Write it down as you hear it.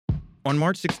On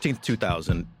March 16,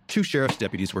 2000, two sheriff's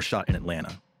deputies were shot in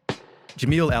Atlanta.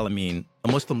 Jamil Al-Amin,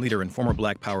 a Muslim leader and former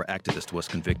Black Power activist, was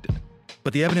convicted.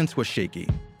 But the evidence was shaky,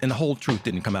 and the whole truth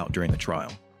didn't come out during the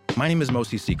trial. My name is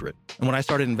Mosi Secret, and when I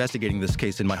started investigating this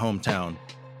case in my hometown,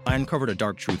 I uncovered a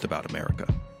dark truth about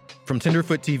America. From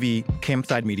Tenderfoot TV,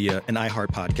 Campside Media, and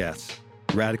iHeart Podcasts,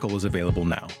 Radical is available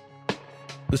now.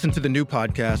 Listen to the new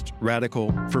podcast,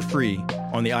 Radical, for free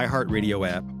on the iHeartRadio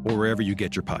app or wherever you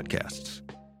get your podcasts.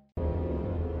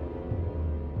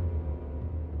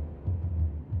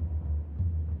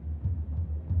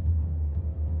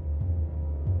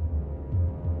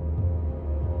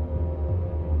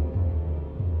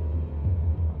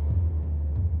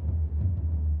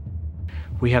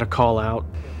 We had a call out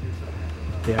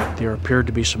that there appeared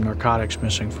to be some narcotics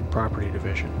missing from property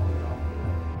division.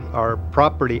 Our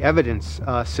property evidence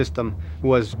system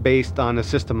was based on a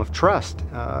system of trust.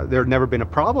 There had never been a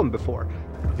problem before.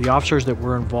 The officers that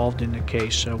were involved in the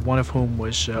case, one of whom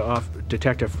was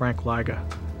Detective Frank Lyga.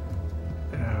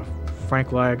 Frank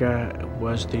Lyga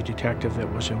was the detective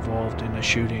that was involved in the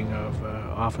shooting of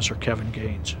Officer Kevin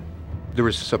Gaines. There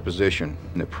was a supposition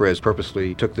that Perez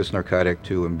purposely took this narcotic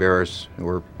to embarrass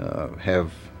or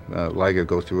have Lyga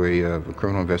go through a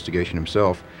criminal investigation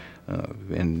himself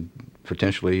and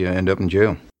potentially end up in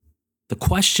jail. The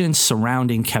questions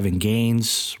surrounding Kevin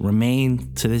Gaines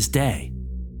remain to this day.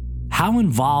 How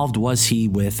involved was he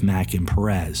with Mac and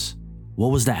Perez?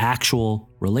 What was the actual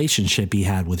relationship he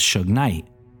had with Suge Knight?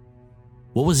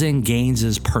 What was in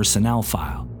Gaines's personnel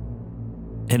file?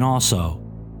 And also,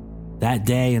 that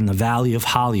day in the Valley of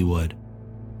Hollywood,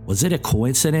 was it a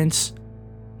coincidence?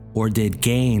 Or did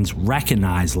Gaines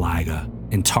recognize Lyga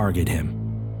and target him?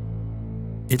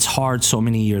 It's hard so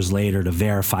many years later to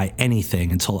verify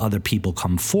anything until other people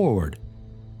come forward,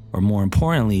 or more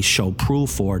importantly, show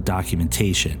proof or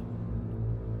documentation.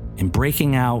 In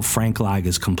breaking out Frank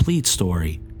Lyga's complete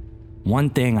story, one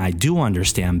thing I do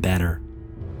understand better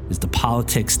is the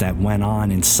politics that went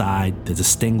on inside the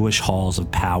distinguished halls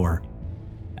of power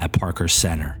at Parker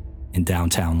Center in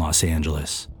downtown Los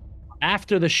Angeles.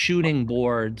 After the shooting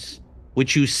boards,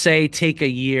 which you say take a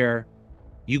year,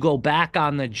 you go back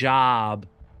on the job.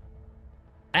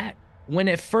 When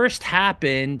it first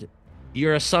happened,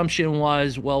 your assumption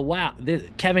was, well, wow,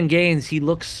 Kevin Gaines, he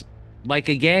looks like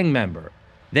a gang member.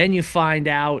 Then you find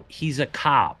out he's a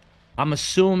cop. I'm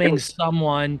assuming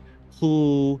someone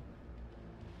who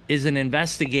is an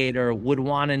investigator would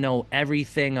want to know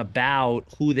everything about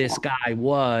who this guy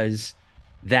was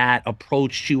that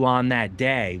approached you on that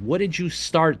day. What did you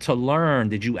start to learn?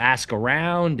 Did you ask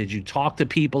around? Did you talk to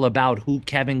people about who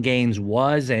Kevin Gaines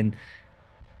was and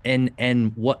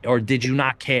what, or did you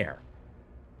not care?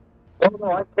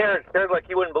 No, I cared like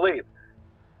you wouldn't believe.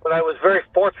 But I was very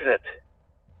fortunate.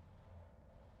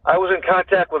 I was in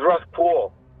contact with Russ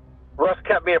Poole. Russ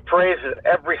kept me appraised at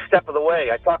every step of the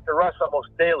way. I talked to Russ almost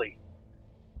daily.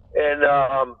 And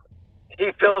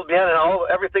he filled me in, and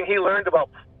everything he learned about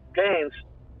Gaines,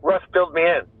 Russ filled me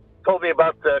in. Told me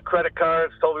about the credit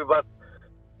cards, told me about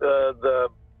the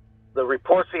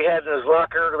reports he had in his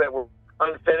locker that were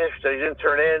unfinished that he didn't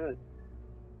turn in.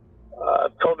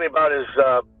 Told me about his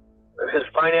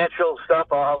financial stuff,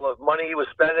 all the money he was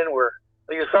spending.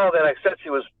 You saw that I said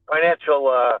he was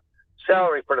financial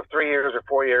salary for the 3 years or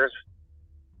 4 years.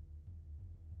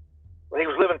 He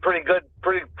was living pretty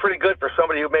good for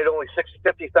somebody who made only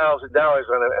 $50,000 in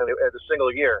a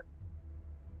single year.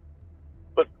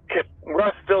 But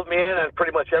Russ filled me in on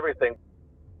pretty much everything.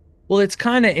 Well, it's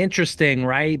kind of interesting,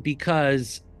 right?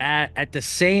 Because at the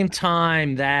same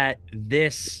time that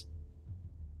this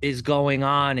is going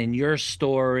on and your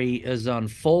story is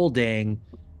unfolding,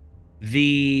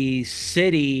 the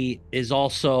city is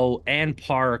also, and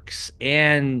Parks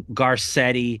and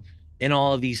Garcetti and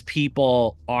all of these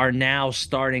people are now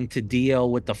starting to deal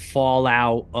with the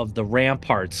fallout of the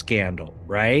Rampart scandal,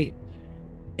 right?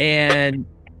 And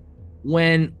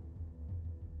when,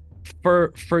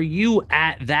 for you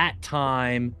at that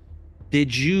time,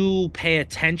 did you pay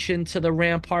attention to the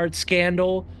Rampart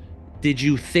scandal? Did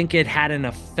you think it had an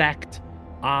effect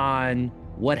on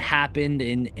what happened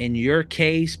in your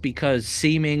case? Because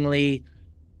seemingly,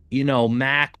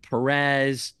 Mac,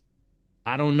 Perez,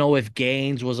 I don't know if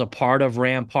Gaines was a part of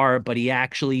Rampart, but he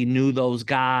actually knew those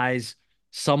guys.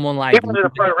 Someone like... He wasn't a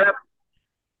part of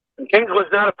Rampart. Gaines was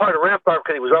not a part of Rampart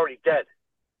because he was already dead.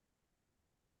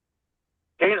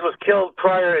 Gaines was killed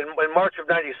prior in March of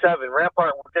 97.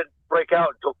 Rampart didn't break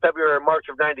out until February or March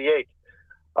of 98.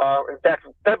 In fact,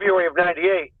 in February of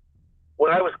 98,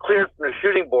 when I was cleared from the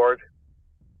shooting board,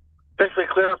 officially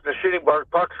cleared from the shooting board,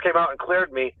 Parks came out and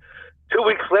cleared me. 2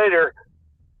 weeks later,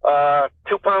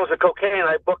 2 pounds of cocaine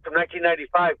I booked in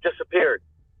 1995 disappeared,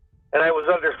 and I was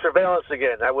under surveillance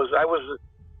again. I was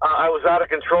out of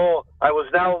control. I was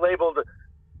now labeled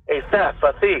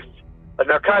a thief, a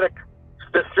narcotic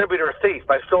distributor thief.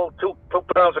 I sold 2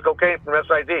 pounds of cocaine from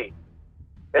SID,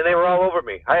 and they were all over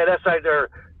me. I had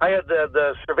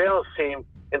the surveillance team,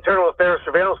 internal affairs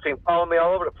surveillance team, following me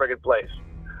all over the friggin' place.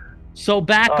 So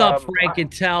back up, Frank, and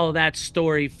tell that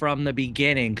story from the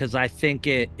beginning, because I think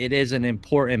it is an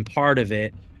important part of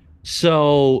it.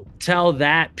 So tell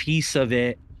that piece of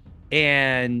it,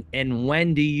 and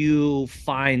when do you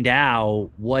find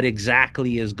out what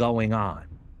exactly is going on?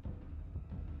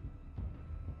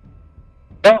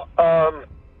 Well,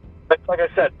 like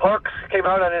I said, Parks came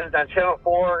out on Channel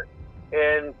 4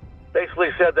 and basically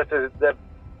said that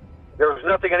there was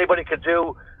nothing anybody could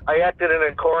do. I acted in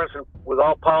accordance with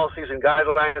all policies and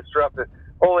guidelines throughout the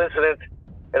whole incident,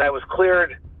 and I was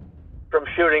cleared from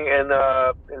shooting. And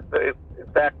in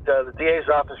fact, the DA's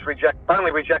office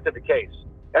finally rejected the case.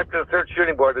 After the third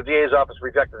shooting board, the DA's office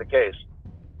rejected the case.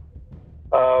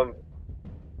 I'm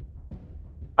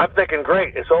thinking,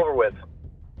 great, it's over with.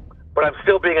 But I'm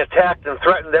still being attacked and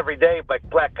threatened every day by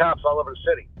black cops all over the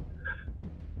city.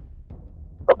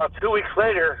 About 2 weeks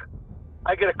later,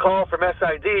 I get a call from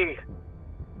SID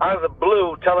out of the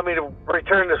blue telling me to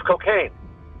return this cocaine.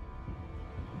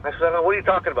 I said, what are you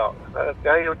talking about? What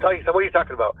are you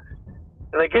talking about?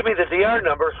 And they give me the DR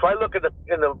number, so I look in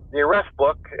the arrest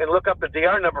book and look up the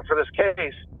DR number for this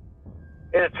case,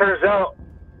 and it turns out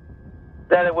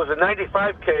that it was a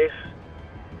 95 case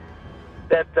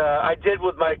that I did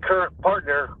with my current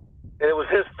partner, and it was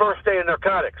his first day in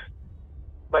narcotics.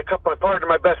 My partner,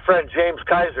 my best friend, James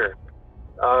Kaiser.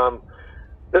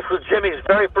 This was Jimmy's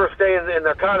very first day in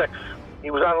narcotics.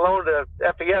 He was on loan to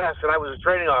FES, and I was a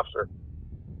training officer.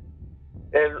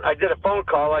 And I did a phone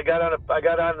call. I got on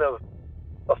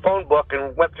a phone book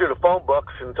and went through the phone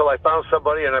books until I found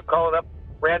somebody, and I'm calling up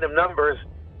random numbers,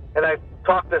 and I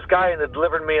talked this guy into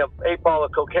delivering me an 8-ball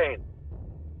of cocaine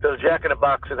to the Jack in the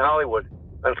Box in Hollywood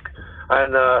on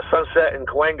Sunset and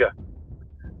Cahuenga.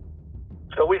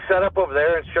 So we set up over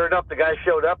there, and sure enough, the guy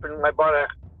showed up, and I bought a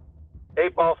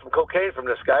 8-ball some cocaine from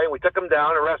this guy, and we took him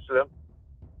down, arrested him,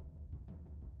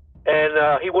 and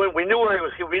we knew where he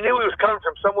was. We knew he was coming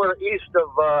from somewhere east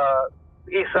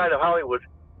side of Hollywood,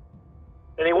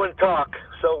 and he wouldn't talk.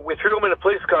 So we threw him in a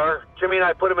police car. Jimmy and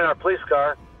I put him in our police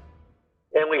car,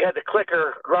 and we had the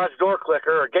garage door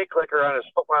clicker or gate clicker on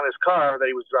his car that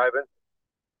he was driving,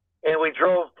 and we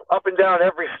drove up and down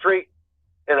every street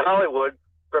in Hollywood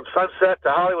from Sunset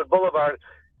to Hollywood Boulevard,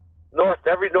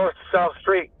 every north to south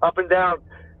street, up and down,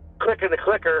 clicking the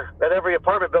clicker at every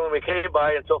apartment building we came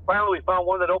by, until finally we found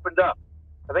one that opened up.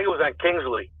 I think it was on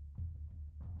Kingsley.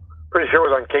 Pretty sure it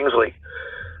was on Kingsley.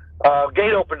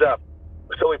 Gate opened up.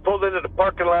 So we pulled into the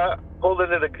parking lot, pulled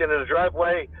into the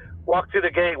driveway, walked through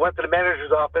the gate, went to the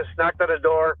manager's office, knocked on the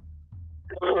door,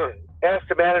 asked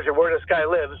the manager where this guy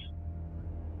lives.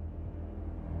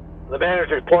 The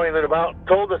manager pointed him out,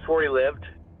 told us where he lived.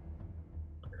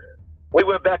 We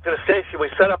went back to the station. We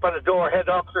set up on the door. Head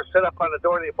officer set up on the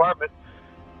door of the apartment.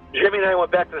 Jimmy and I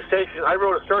went back to the station. I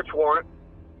wrote a search warrant.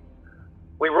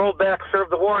 We rolled back,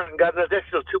 served the warrant, and got an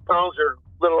additional 2 pounds or a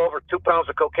little over 2 pounds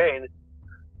of cocaine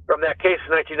from that case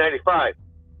in 1995.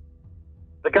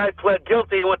 The guy pled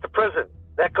guilty and went to prison.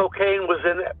 That cocaine was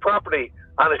in property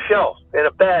on a shelf, in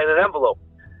a bag, in an envelope.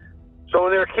 So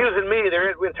when they're accusing me,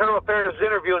 their internal affairs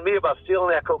interviewing me about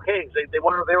stealing that cocaine. They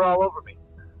were all over me.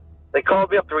 They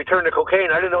called me up to return the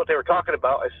cocaine. I didn't know what they were talking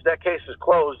about. I said, that case is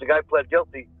closed. The guy pled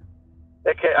guilty.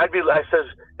 I says,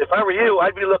 if I were you,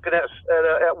 I'd be looking at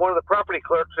one of the property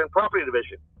clerks in property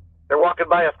division. They're walking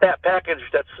by a fat package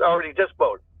that's already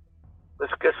disposed.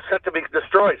 It's set to be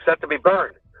destroyed, set to be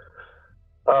burned.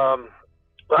 I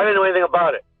didn't know anything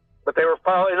about it, but they were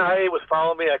NIA was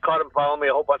following me. I caught them following me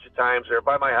a whole bunch of times. They were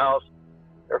by my house.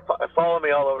 They're following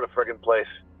me all over the friggin'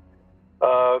 place.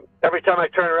 Every time I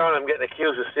turn around, I'm getting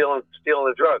accused of stealing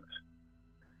the drugs.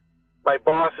 My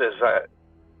bosses,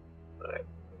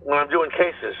 when I'm doing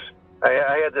cases,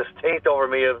 I had this taint over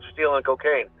me of stealing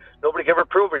cocaine. Nobody could ever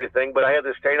prove anything, but I had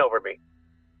this taint over me.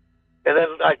 And then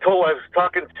I was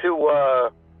talking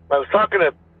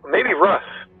to maybe Russ.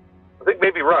 I think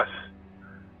maybe Russ,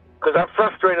 because I'm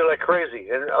frustrated like crazy.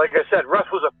 And like I said, Russ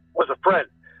was a friend.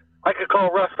 I could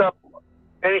call Russ up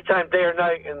anytime, day or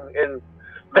night, and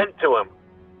vent to him.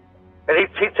 And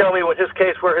he'd tell me where his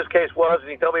case was, and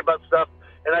he'd tell me about stuff,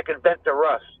 and I could vent to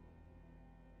Russ.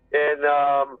 And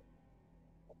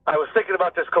I was thinking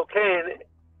about this cocaine,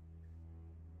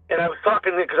 and I was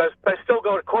talking because I still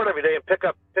go to court every day and pick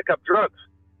up drugs.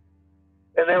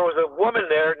 and there was a woman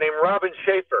there named Robin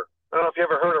Schaefer. I don't know if you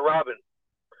ever heard of Robin.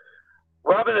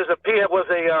 Robin was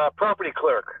a property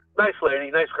clerk. Nice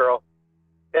lady, nice girl.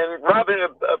 And Robin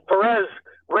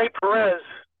Ray Perez,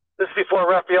 this is before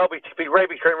Ray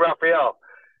became Raphael.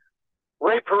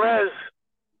 Ray Perez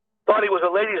thought he was a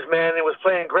ladies' man and was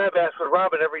playing grab ass with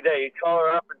Robin every day. He'd call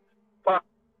her up and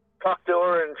talk to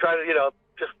her and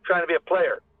just trying to be a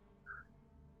player.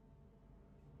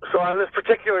 So on this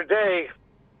particular day,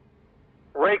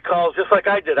 Ray calls just like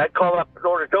I did. I'd call up and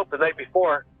order dope the night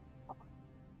before.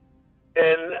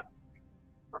 And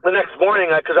the next morning,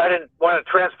 because I didn't want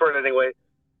to transfer it anyway,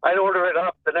 I'd order it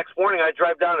up. The next morning, I'd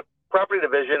drive down to Property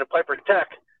Division at Piper Tech,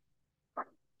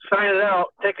 sign it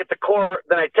out, take it to court,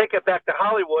 then I'd take it back to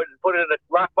Hollywood and put it in a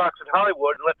lockbox in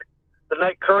Hollywood and let the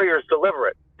night couriers deliver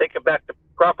it, take it back to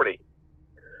property.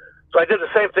 So I did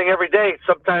the same thing every day,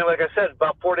 sometime, like I said,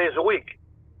 about 4 days a week.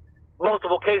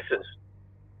 Multiple cases.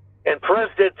 And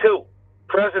Perez did too.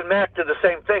 Perez and Mac did the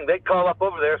same thing. They'd call up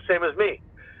over there, same as me.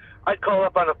 I'd call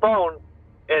up on the phone,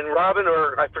 and Robin,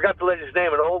 or I forgot the lady's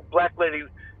name, an old black lady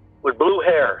with blue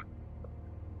hair,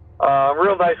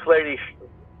 real nice lady.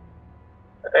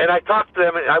 And I talked to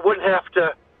them, and I don't have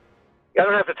to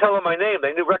tell them my name.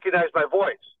 They recognized my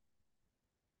voice.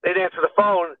 They'd answer the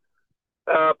phone,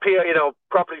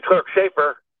 property clerk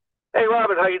Schaefer. Hey,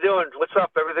 Robin, how you doing? What's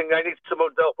up? Everything? I need some more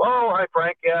dope. Oh, hi,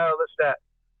 Frank. Yeah, this, that.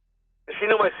 And she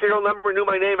knew my serial number, knew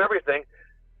my name, everything.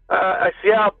 I said,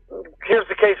 yeah, here's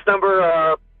the case number.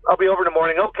 I'll be over in the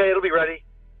morning. Okay, it'll be ready.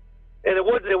 And it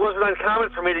wasn't uncommon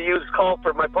for me to call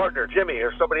for my partner, Jimmy,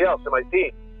 or somebody else in my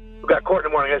team who got court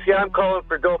in the morning. I said, yeah, I'm calling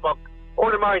for dope. I'll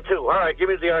order mine, too. All right, give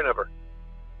me the R number.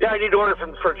 Yeah, I need to order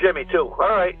for Jimmy, too.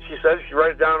 All right, she says. She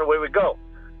write it down, and away we go.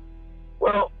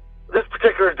 Well, this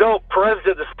particular dope, Perez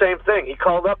did the same thing. He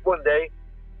called up one day,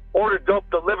 ordered dope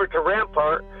delivered to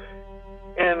Rampart,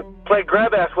 and played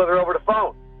grab ass with her over the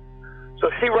phone. So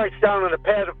she writes down on a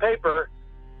pad of paper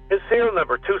his serial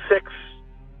number,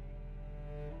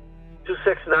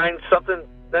 269 something.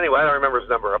 Anyway, I don't remember his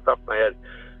number off the top of my head.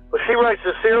 But she writes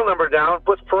his serial number down,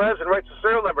 puts Perez and writes the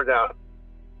serial number down.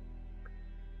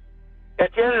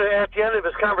 At the end of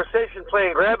his conversation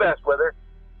playing grab ass with her,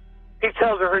 he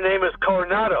tells her name is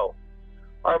Coronado,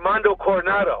 Armando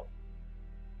Coronado.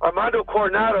 Armando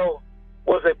Coronado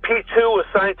was a P2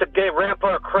 assigned to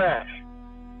Rampart Crash.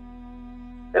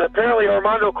 And apparently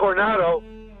Armando Coronado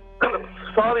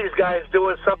saw these guys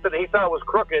doing something he thought was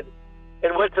crooked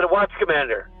and went to the watch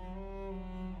commander.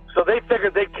 So they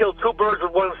figured they'd kill two birds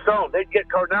with one stone. They'd get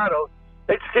Coronado,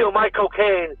 they'd steal my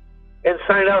cocaine and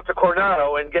sign out to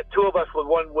Coronado and get two of us with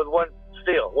one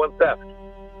steal, one theft.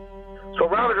 So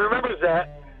Robin remembers that,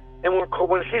 and when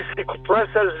Perez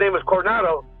said his name was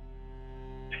Coronado,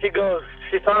 she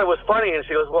thought it was funny, and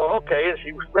she goes, well, okay, and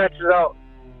she scratches out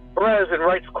Perez and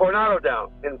writes Coronado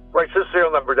down, and writes his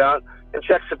serial number down, and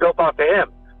checks the dope out to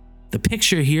him. The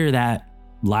picture here that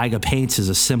Lyga paints is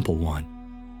a simple one.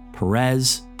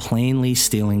 Perez plainly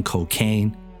stealing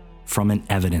cocaine from an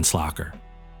evidence locker.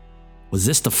 Was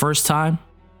this the first time?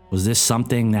 Was this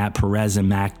something that Perez and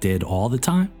Mac did all the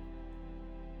time?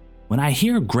 When I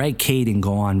hear Greg Kading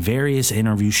go on various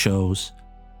interview shows,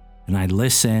 and I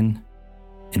listen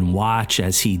and watch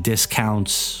as he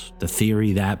discounts the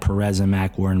theory that Perez and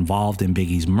Mac were involved in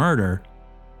Biggie's murder,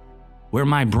 where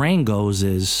my brain goes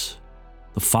is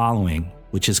the following,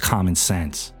 which is common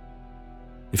sense.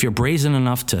 If you're brazen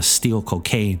enough to steal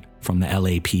cocaine from the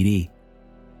LAPD,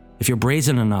 if you're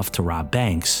brazen enough to rob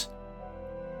banks,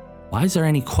 why is there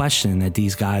any question that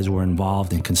these guys were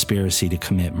involved in conspiracy to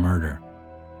commit murder?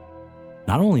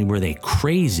 Not only were they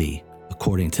crazy,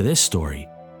 according to this story,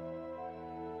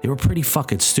 they were pretty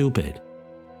fucking stupid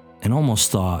and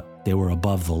almost thought they were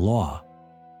above the law.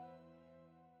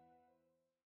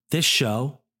 This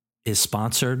show is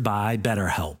sponsored by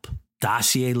BetterHelp.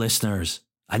 Dossier listeners,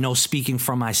 I know speaking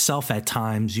for myself at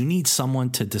times, you need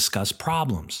someone to discuss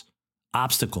problems,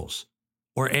 obstacles,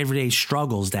 or everyday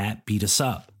struggles that beat us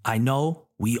up. I know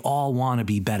we all want to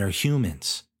be better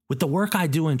humans. With the work I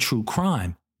do in true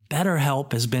crime,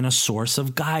 BetterHelp has been a source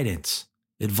of guidance,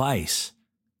 advice,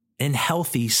 and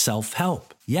healthy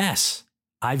self-help. Yes,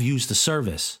 I've used the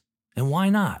service. And why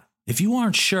not? If you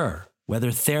aren't sure whether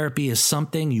therapy is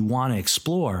something you want to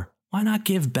explore, why not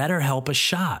give BetterHelp a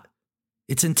shot?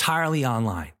 It's entirely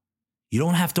online. You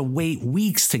don't have to wait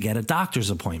weeks to get a doctor's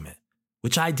appointment,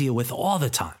 which I deal with all the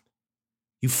time.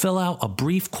 You fill out a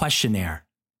brief questionnaire,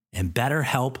 and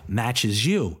BetterHelp matches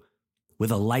you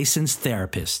with a licensed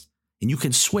therapist, and you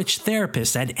can switch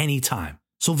therapists at any time.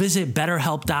 So visit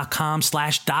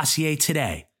betterhelp.com/dossier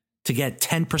today to get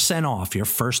 10% off your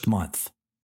first month.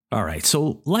 All right,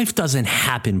 so life doesn't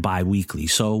happen bi-weekly,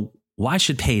 so why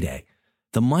should payday?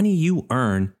 The money you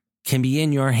earn can be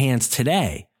in your hands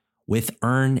today with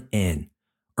EarnIn.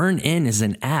 EarnIn is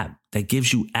an app that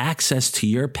gives you access to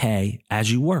your pay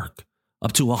as you work,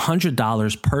 up to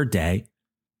 $100 per day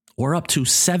or up to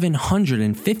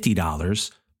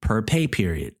 $750 per pay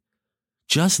period.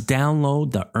 Just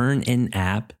download the EarnIn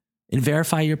app and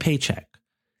verify your paycheck.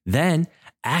 Then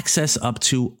access up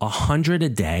to $100 a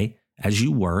day as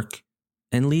you work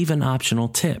and leave an optional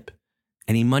tip.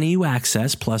 Any money you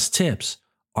access plus tips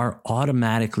are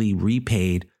automatically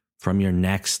repaid from your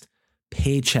next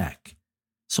paycheck.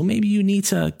 So maybe you need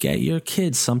to get your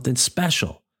kids something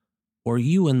special, or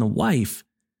you and the wife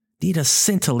need a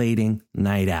scintillating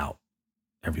night out.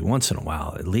 Every once in a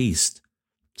while, at least.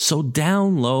 So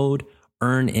download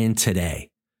EarnIn today,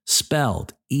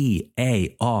 spelled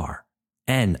EARNIN,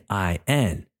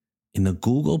 in the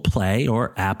Google Play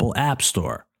or Apple App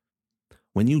Store.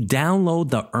 When you download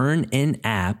the EarnIn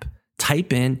app,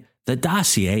 type in the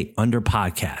dossier under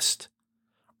podcast.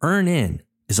 EarnIn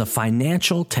is a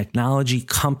financial technology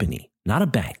company, not a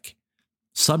bank.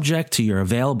 Subject to your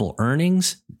available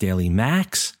earnings, daily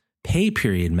max, pay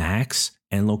period max,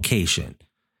 and location.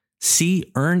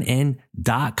 See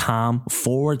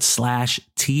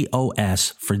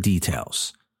earnin.com/TOS for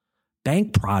details.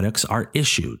 Bank products are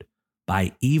issued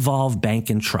by Evolve Bank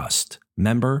and Trust,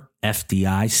 member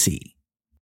FDIC.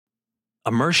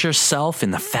 Immerse yourself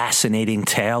in the fascinating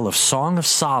tale of Song of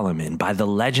Solomon by the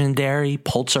legendary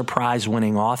Pulitzer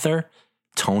Prize-winning author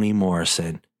Toni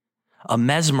Morrison, a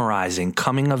mesmerizing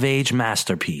coming-of-age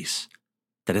masterpiece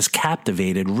that has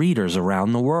captivated readers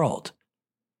around the world.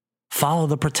 Follow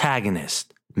the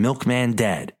protagonist, Milkman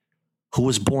Dead, who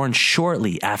was born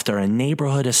shortly after a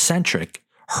neighborhood eccentric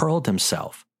hurled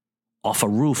himself off a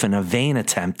roof in a vain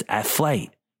attempt at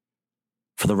flight.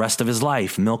 For the rest of his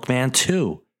life, Milkman,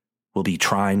 too, will be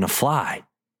trying to fly.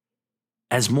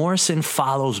 As Morrison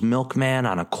follows Milkman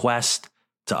on a quest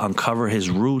to uncover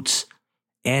his roots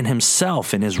and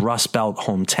himself in his Rust Belt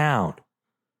hometown,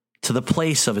 to the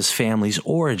place of his family's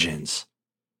origins,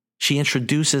 she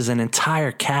introduces an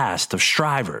entire cast of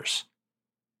strivers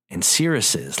and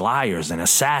seeresses, liars, and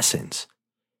assassins,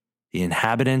 the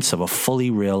inhabitants of a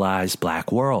fully realized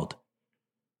black world.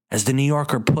 As the New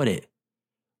Yorker put it,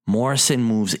 Morrison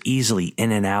moves easily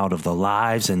in and out of the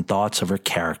lives and thoughts of her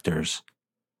characters,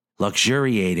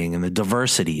 luxuriating in the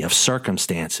diversity of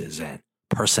circumstances and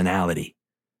personality.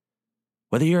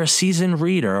 Whether you're a seasoned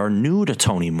reader or new to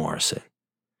Toni Morrison,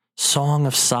 Song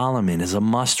of Solomon is a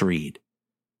must-read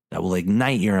that will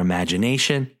ignite your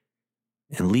imagination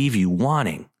and leave you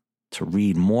wanting to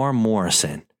read more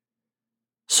Morrison.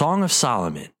 Song of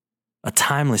Solomon, a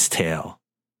timeless tale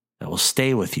that will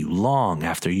stay with you long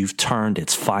after you've turned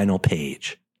its final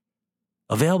page.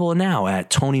 Available now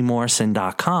at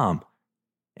ToniMorrison.com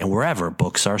and wherever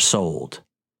books are sold.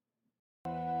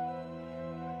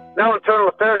 Now Internal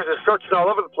Affairs is searching all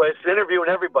over the place, interviewing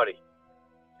everybody.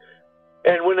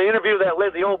 And when they interviewed that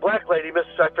lady, the old black lady,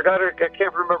 I forgot her, I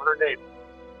can't remember her name.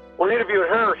 When they interviewed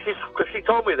her, she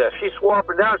told me this. She swore up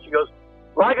and down. She goes,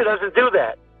 Lyga doesn't do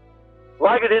that.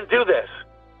 Lyga didn't do this.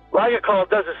 Lyga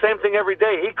does the same thing every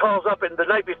day. He calls up the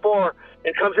night before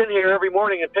and comes in here every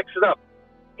morning and picks it up.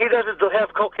 He doesn't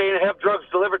have cocaine and have drugs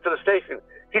delivered to the station.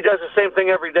 He does the same thing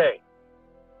every day.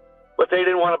 But they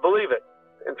didn't want to believe it.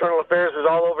 Internal Affairs is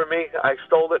all over me. I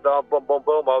stole it, all boom, boom,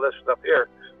 boom, all this stuff here.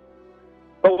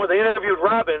 But when they interviewed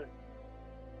Robin,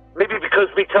 maybe because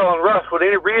me telling Russ, when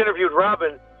they re-interviewed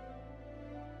Robin,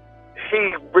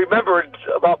 she remembered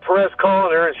about Perez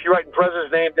calling her and she writing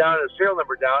Perez's name down and his serial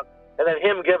number down, and then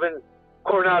him giving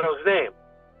Coronado's name,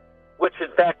 which in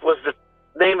fact was the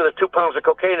name of the 2 pounds of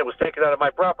cocaine that was taken out of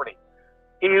my property.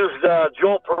 He used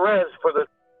Joel Perez for the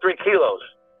 3 kilos.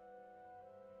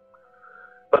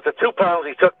 But the 2 pounds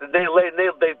he took, they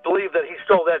believe that he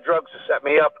stole that drugs to set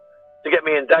me up, to get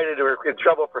me indicted or in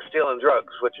trouble for stealing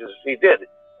drugs, which is, he did.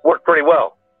 Worked pretty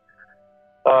well.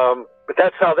 But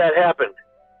that's how that happened.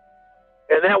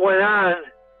 And that went on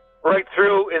right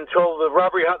through until the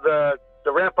robbery,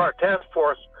 the Rampart Task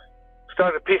Force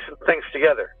started piecing things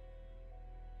together.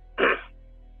 And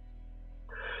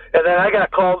then I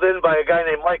got called in by a guy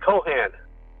named Mike Hohan.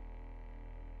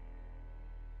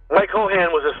 Mike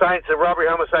Hohan was assigned to the Robbery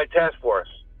Homicide Task Force,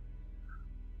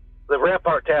 the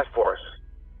Rampart Task Force.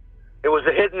 It was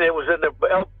in the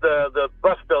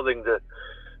bus building,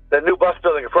 the new bus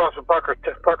building across from Piper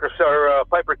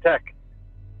Tech.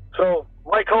 So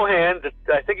Mike Hohan,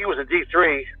 I think he was a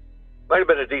D3, might have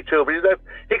been a D2, but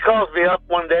he calls me up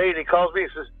one day and he calls me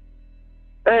and says,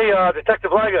 "Hey,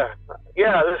 Detective Lyga,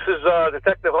 yeah, this is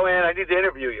Detective Hohan. I need to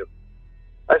interview you."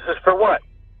 I says, for what?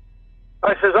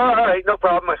 I says, all right, no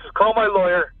problem. I says, call my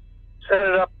lawyer, set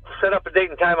up a date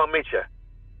and time, I'll meet you.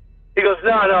 He goes,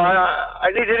 no,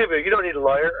 I need to interview. You don't need a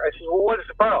lawyer. I says, well, what is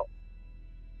it about?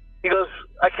 He goes,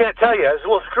 I can't tell you. I said,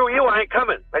 well, screw you, I ain't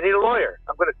coming. I need a lawyer.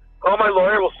 I'm going to call my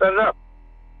lawyer, we'll set it up.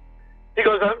 He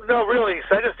goes, no, really. He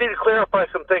said, I just need to clarify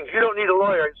some things. You don't need a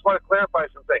lawyer. I just want to clarify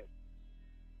some things.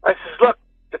 I says, look,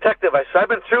 detective, I said, I've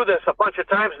been through this a bunch of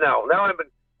times now. Now I've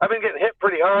been getting hit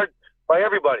pretty hard by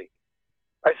everybody.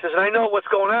 I says, and I know what's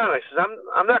going on. I says,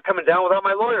 I'm not coming down without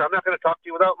my lawyer. I'm not going to talk to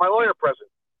you without my lawyer present.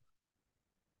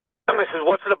 I says,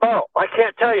 what's it about? I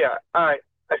can't tell you. All right.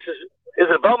 I says, is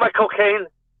it about my cocaine?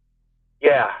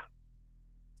 Yeah.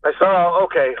 I said, oh,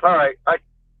 okay. All right.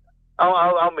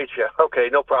 I'll meet you. Okay,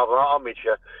 no problem. I'll meet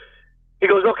you. He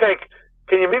goes, okay,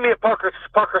 can you meet me at Parker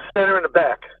Center in the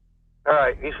back? All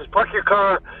right. He says, park your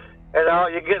car,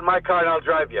 and you get in my car, and I'll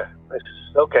drive you. I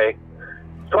says, okay.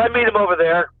 So I meet him over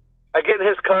there. I get in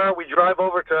his car. We drive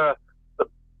over to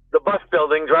the bus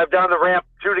building, drive down the ramp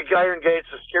through the iron gates,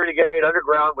 the security gate,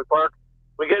 underground. We park.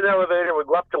 We get in the elevator. We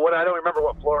go up to I don't remember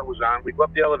what floor it was on. We go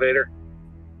up the elevator.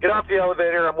 Get off the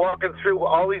elevator. I'm walking through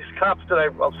all these cops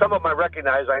some of them I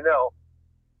recognize, I know.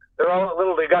 They're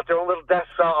all they got their own little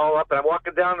desks all up, and I'm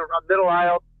walking down the middle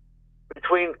aisle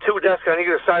between two desks on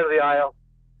either side of the aisle.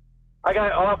 I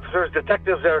got officers,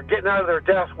 detectives that are getting out of their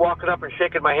desks, walking up and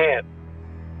shaking my hand.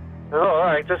 Oh, all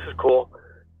right, this is cool.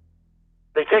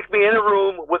 They take me in a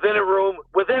room, within a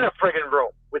friggin'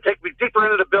 room. They take me deeper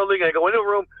into the building, and I go in a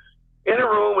room, and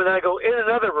then I go in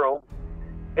another room,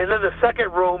 and then the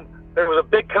second room, there was a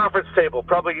big conference table,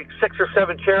 probably 6 or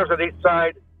 7 chairs on each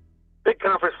side, big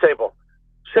conference table.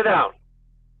 Sit down.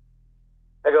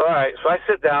 I go, all right. So I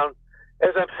sit down.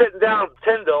 As I'm sitting down,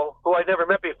 Tyndall, who I never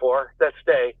met before that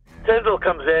day, Tyndall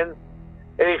comes in,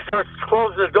 and he starts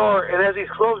closing the door. And as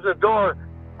he's closing the door,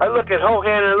 I look at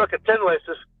Hohan and I look at Tyndall. I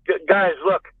says, guys,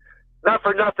 look, not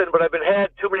for nothing, but I've been had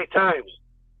too many times.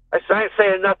 I said, I ain't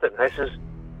saying nothing. I says,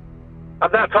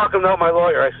 I'm not talking about my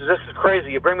lawyer. I says, this is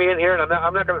crazy. You bring me in here, and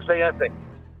I'm not going to say anything.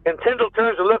 And Tyndall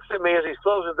turns and looks at me as he's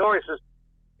closing the door. He says,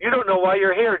 you don't know why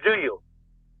you're here, do you?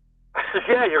 I says,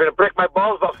 yeah, you're going to break my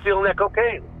balls about stealing that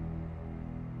cocaine.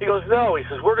 He goes, no. He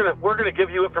says, we're gonna give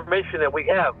you information that we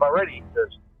have already.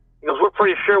 He goes, we're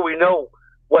pretty sure we know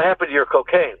what happened to your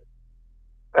cocaine.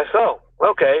 I said, oh,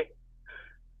 okay.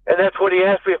 And that's when he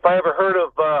asked me if I ever heard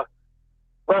of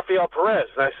Rafael Perez.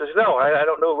 And I says, no, I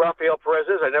don't know who Rafael Perez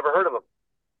is. I never heard of him.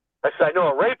 I said, I know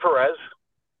a Ray Perez.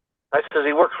 I says,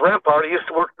 he works Rampart. He used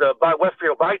to work the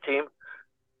Westfield Buy team.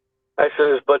 I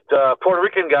says, but Puerto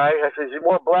Rican guy, I says, he's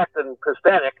more black than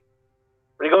Hispanic,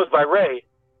 but he goes by Ray.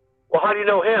 Well, how do you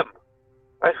know him?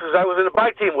 I says, I was in the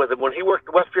buy team with him. When he worked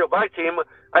the Westfield Buy team,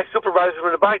 I supervised him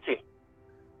in the buy team.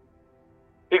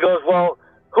 He goes, well,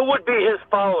 who would be his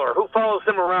follower? Who follows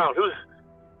him around?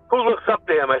 Who looks up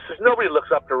to him? I says, nobody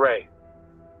looks up to Ray.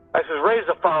 I says, Ray's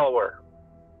a follower.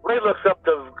 Ray looks up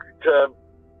to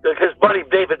his buddy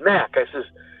David Mack. I says,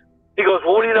 he goes,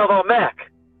 well, what do you know about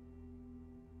Mack?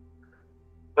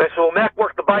 I said, well, Mac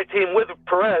worked the buy team with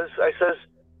Perez. I says,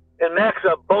 and Mac's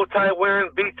a bow tie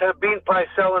wearing, bean pie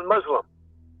selling Muslim.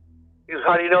 He goes,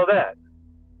 how do you know that?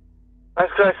 I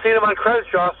said, I seen him on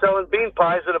Crenshaw selling bean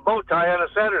pies and a bow tie on a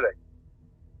Saturday.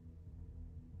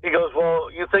 He goes, well,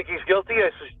 you think he's guilty?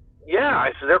 I says, yeah.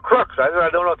 I said, they're crooks. I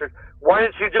don't know if they're. Why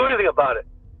didn't you do anything about it?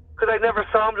 Because I never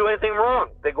saw them do anything wrong.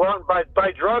 They go out and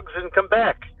buy drugs and come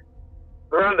back.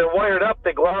 They're wired up.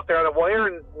 They go out there on a wire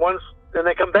and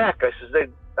they come back. I says,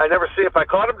 I never see if I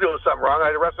caught him doing something wrong,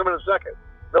 I'd arrest him in a second.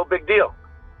 No big deal.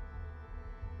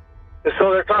 And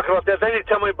so they're talking about that. Then they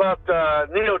tell me about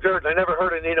Nino Durden. I never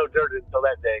heard of Nino Durden until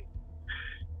that day.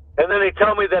 And then they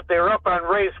tell me that they were up on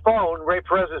Ray's phone, Ray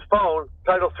Perez's phone,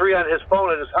 Title III on his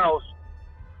phone at his house,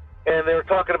 and they were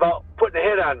talking about putting a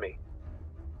hit on me.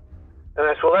 And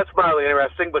I said, well, that's mildly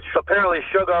interesting, but apparently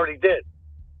Suge already did.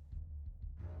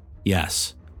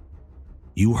 Yes,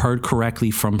 you heard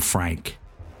correctly from Frank.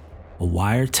 A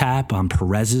wiretap on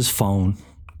Perez's phone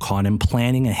caught him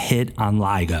planning a hit on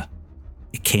Lyga.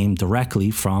 It came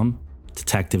directly from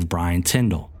Detective Brian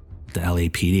Tyndall, the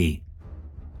LAPD.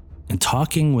 And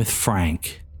talking with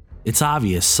Frank, it's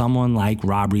obvious someone like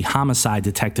robbery homicide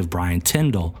detective Brian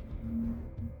Tyndall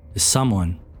is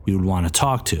someone we would want to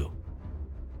talk to.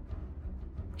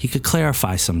 He could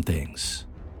clarify some things.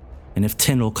 And if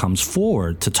Tyndall comes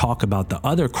forward to talk about the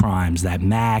other crimes that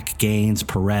Mack, Gaines,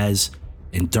 Perez,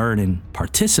 and Durden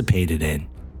participated in,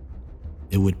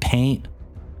 it would paint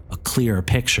a clearer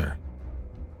picture.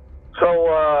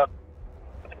 So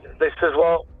they says,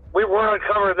 well, we weren't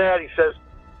uncovering that.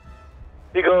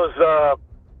 He goes,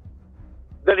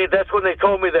 That's when they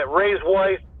told me that Ray's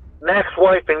wife, Mac's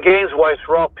wife, and Gaines' wife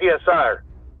were all PSR,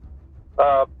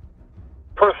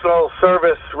 personal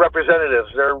service representatives.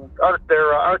 They're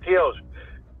RTOs.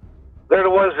 They're the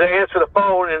ones that answer the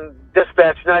phone and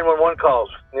dispatch 911 calls.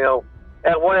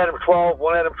 At 1 Adam 12,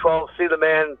 1 Adam 12, see the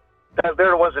man.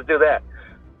 They're the ones that do that.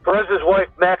 Perez's wife,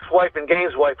 Mac's wife, and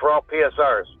Gaines' wife were all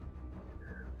PSRs.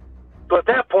 So at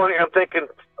that point, I'm thinking,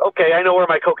 okay, I know where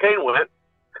my cocaine went,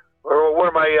 or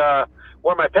where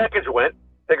my package went.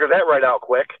 Figured that right out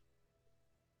quick.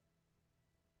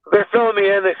 They're filling me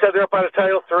in. They said they're up out of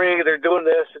Title III. They're doing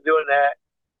this and doing that.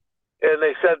 And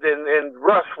they said, and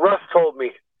Russ told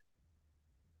me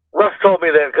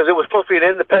that, because it was supposed to be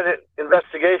an independent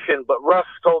investigation, but Russ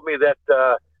told me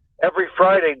that every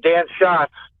Friday, Dan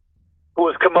Schatz, who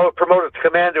was promoted to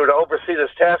commander to oversee this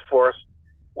task force,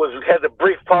 had to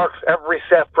brief Parks every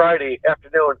Friday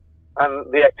afternoon on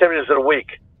the activities of the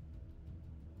week.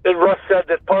 And Russ said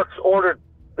that Parks ordered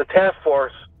the task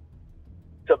force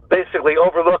to basically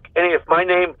overlook if my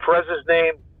name, Perez's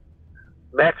name,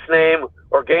 Mac's name,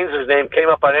 or Gaines' name came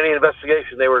up on any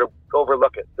investigation, they were to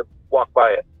overlook it, to walk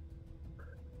by it.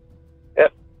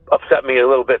 That upset me a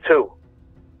little bit too.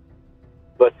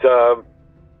 But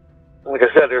like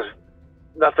I said, there's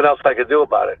nothing else I could do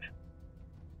about it.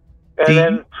 And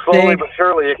then slowly but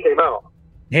surely it came out.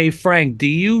 Hey, Frank, do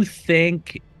you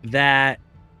think that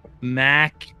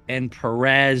Mac and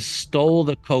Perez stole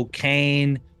the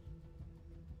cocaine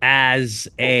as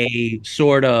a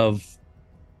sort of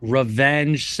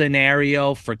revenge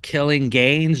scenario for killing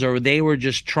Gaines, or they were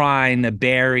just trying to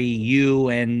bury you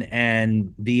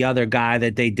and the other guy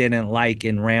that they didn't like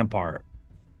in Rampart?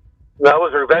 That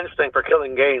was a revenge thing for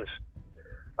killing Gaines.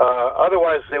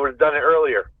 Otherwise, they would have done it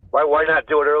earlier. Why not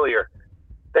do it earlier?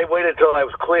 They waited until I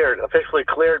was officially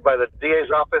cleared by the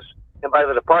DA's office and by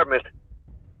the department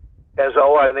as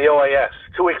in the OIS.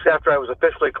 2 weeks after I was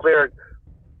officially cleared,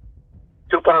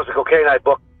 2 pounds of cocaine I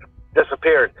booked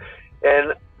disappeared.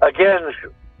 And again,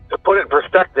 to put it in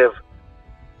perspective,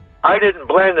 I didn't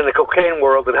blend in the cocaine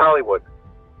world in Hollywood.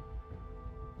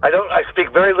 I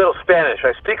speak very little Spanish.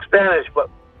 I speak Spanish, but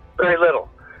very little.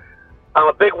 I'm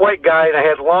a big white guy, and I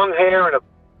had long hair and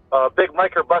a big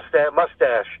micro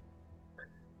mustache.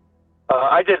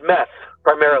 I did meth,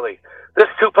 primarily. This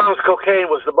 2 pounds of cocaine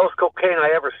was the most cocaine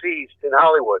I ever seized in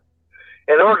Hollywood.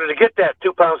 In order to get that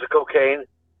 2 pounds of cocaine,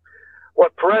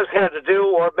 what Perez had to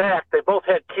do, or Mac, they both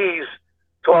had keys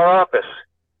to our office.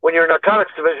 When you're in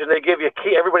narcotics division, they give you a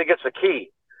key. Everybody gets a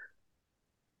key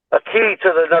to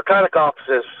the narcotic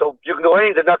offices. So you can go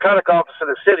any the narcotic office in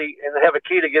the city and have a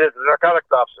key to get into the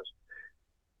narcotics offices.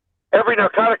 Every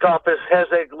narcotic office has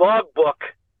a log book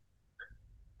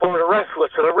for the arrest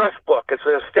list, an arrest book. It's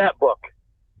a stat book.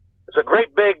 It's a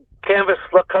great big canvas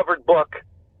covered book.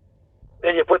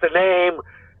 And you put the name,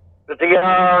 the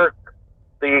DR,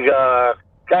 the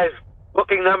guy's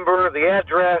booking number, the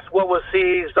address, what was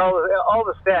seized, all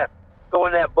the stats go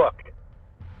in that book.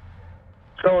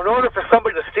 So in order for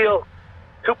somebody to steal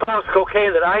 2 pounds of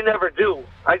cocaine that I never do,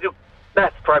 I do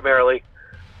meth primarily,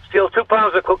 steal 2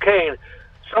 pounds of cocaine,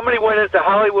 somebody went into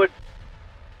Hollywood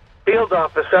field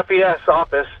office, FES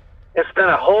office, and spent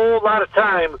a whole lot of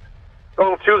time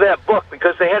going through that book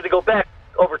because they had to go back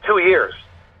over 2 years.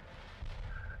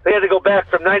 They had to go back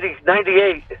from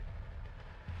 98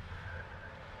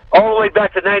 all the way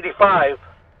back to 95,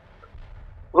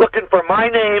 looking for my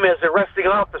name as arresting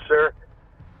officer,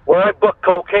 where I booked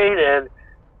cocaine in.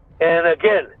 And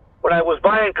again, when I was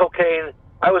buying cocaine,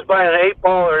 I was buying an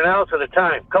 8-ball or an ounce at a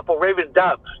time, a couple Raven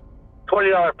Dubs,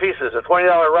 $20 pieces, a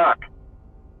 $20 rock.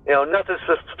 Nothing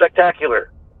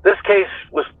spectacular. This case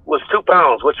was 2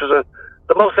 pounds, which was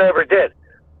the most I ever did.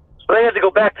 So they had to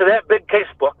go back to that big case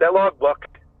book, that log book,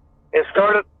 and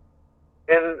start it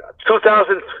in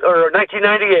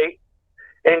 1998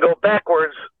 and go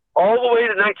backwards all the way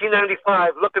to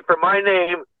 1995 looking for my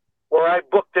name where I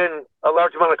booked in a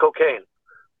large amount of cocaine.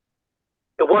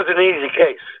 It wasn't an easy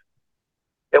case.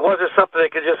 It wasn't something they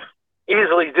could just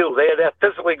easily do. They had to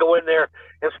physically go in there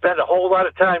and spend a whole lot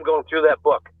of time going through that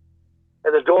book.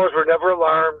 And the doors were never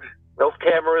alarmed, no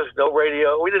cameras, no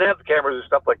radio. We didn't have the cameras and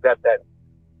stuff like that then.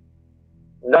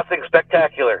 Nothing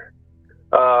spectacular.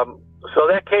 So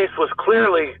that case was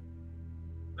clearly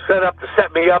set up to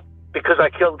set me up because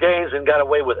I killed Gaines and got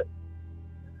away with it.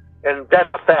 And that's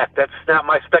a fact. That's not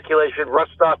my speculation. Russ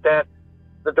thought that.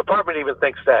 The department even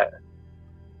thinks that.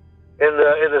 In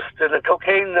the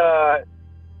cocaine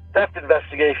theft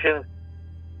investigation,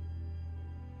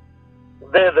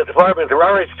 the department, the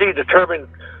RHD determined,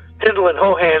 Tyndall and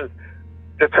Hohan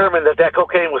determined that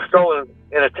cocaine was stolen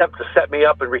in an attempt to set me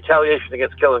up in retaliation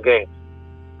against killing Gaines.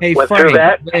 Hey, went Frank, through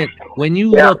that. when you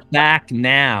look back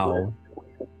now,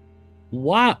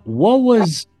 what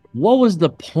was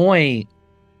the point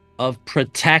of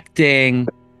protecting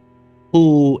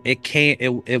who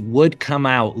it would come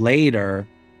out later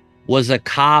was a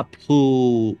cop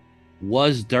who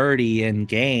was dirty in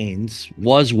Gaines,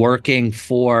 was working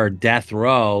for death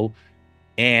row,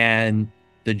 and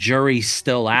the jury's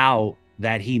still out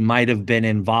that he might have been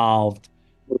involved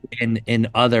in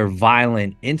other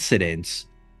violent incidents.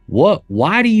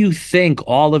 Why do you think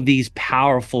all of these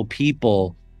powerful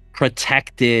people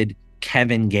protected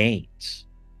Kevin Gaines?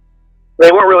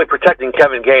 They weren't really protecting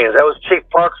Kevin Gaines. That was Chief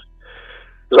Parks.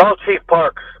 It was all Chief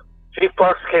Parks. Chief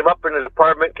Parks came up in the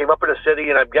department, came up in the city,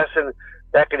 and I'm guessing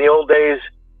back in the old days,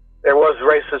 there was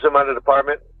racism on the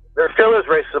department. There still is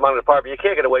racism on the department. You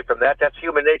can't get away from that. That's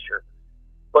human nature.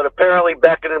 But apparently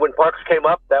back when Parks came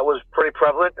up, that was pretty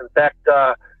prevalent. In fact,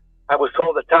 I was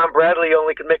told that Tom Bradley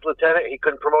only could make lieutenant. He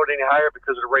couldn't promote any higher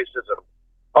because of the racism.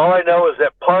 All I know is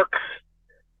that Parks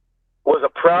was a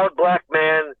proud black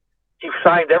man. He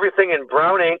signed everything in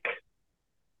brown ink.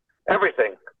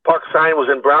 Everything. Parks' sign was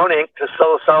in brown ink to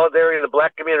show solidarity in the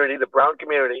black community, the brown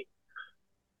community.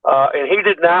 And he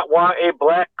did not want a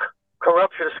black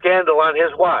corruption scandal on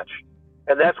his watch.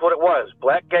 And that's what it was.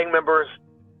 Black gang members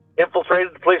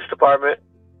infiltrated the police department,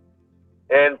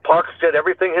 and Parks did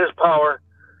everything in his power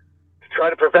to try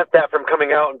to prevent that from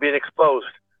coming out and being exposed.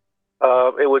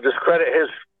 It would discredit his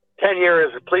tenure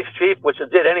as a police chief, which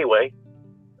it did anyway.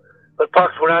 But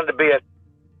Parks went on to be a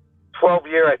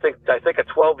 12-year, I think a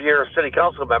 12-year city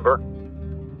council member.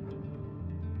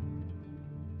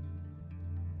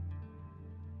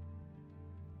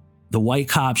 The white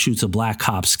cop shoots a black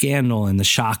cop scandal and the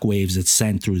shockwaves it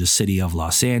sent through the city of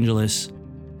Los Angeles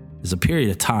is a period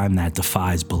of time that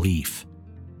defies belief.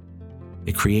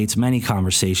 It creates many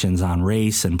conversations on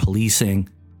race and policing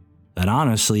that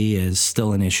honestly is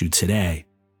still an issue today.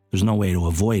 There's no way to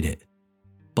avoid it.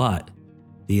 But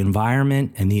the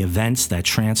environment and the events that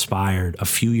transpired a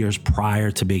few years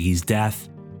prior to Biggie's death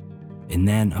and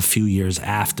then a few years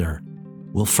after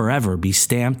will forever be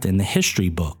stamped in the history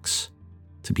books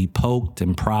to be poked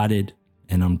and prodded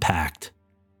and unpacked.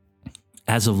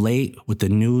 As of late, with the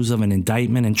news of an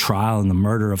indictment and trial in the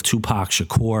murder of Tupac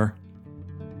Shakur,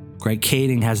 Greg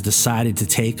Kading has decided to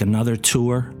take another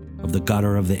tour of the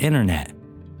gutter of the internet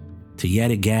to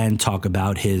yet again talk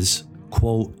about his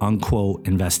quote-unquote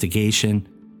investigation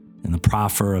and the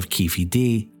proffer of Keefe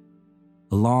D,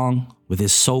 along with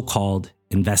his so-called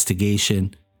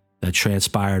investigation that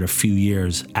transpired a few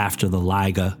years after the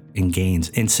Lyga and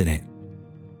Gaines incident.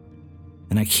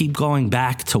 And I keep going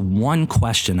back to one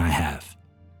question I have,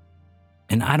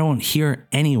 and I don't hear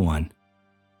anyone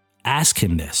ask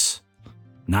him this.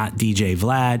 Not DJ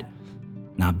Vlad,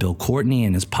 not Bill Courtney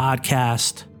in his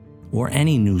podcast, or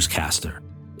any newscaster.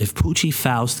 If Poochie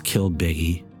Faust killed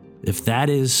Biggie, if that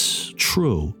is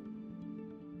true,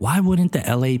 why wouldn't the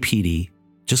LAPD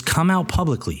just come out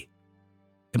publicly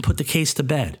and put the case to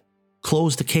bed,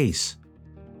 close the case,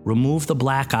 remove the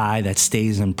black eye that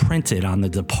stays imprinted on the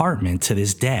department to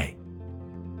this day?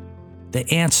 The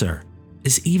answer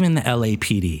is even the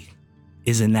LAPD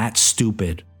isn't that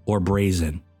stupid or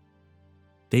brazen.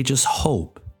 They just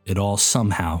hope it all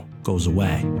somehow goes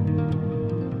away.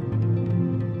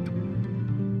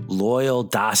 Loyal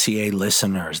Dossier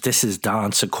listeners, this is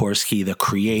Don Sikorsky, the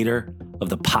creator of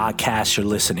the podcast you're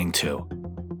listening to.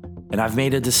 And I've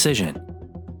made a decision.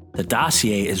 The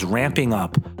Dossier is ramping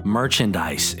up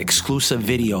merchandise, exclusive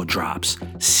video drops,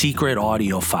 secret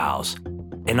audio files,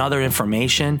 and other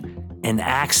information and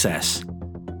access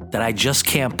that I just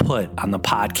can't put on the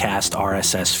podcast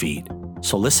RSS feed.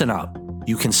 So listen up.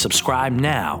 You can subscribe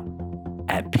now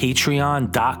at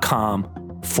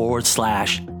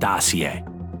patreon.com/dossier.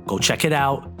 Go check it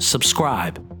out,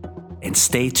 subscribe, and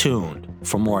stay tuned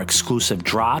for more exclusive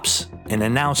drops and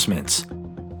announcements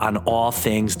on all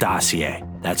things Dossier.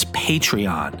 That's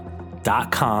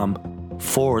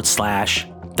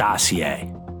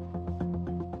patreon.com/dossier.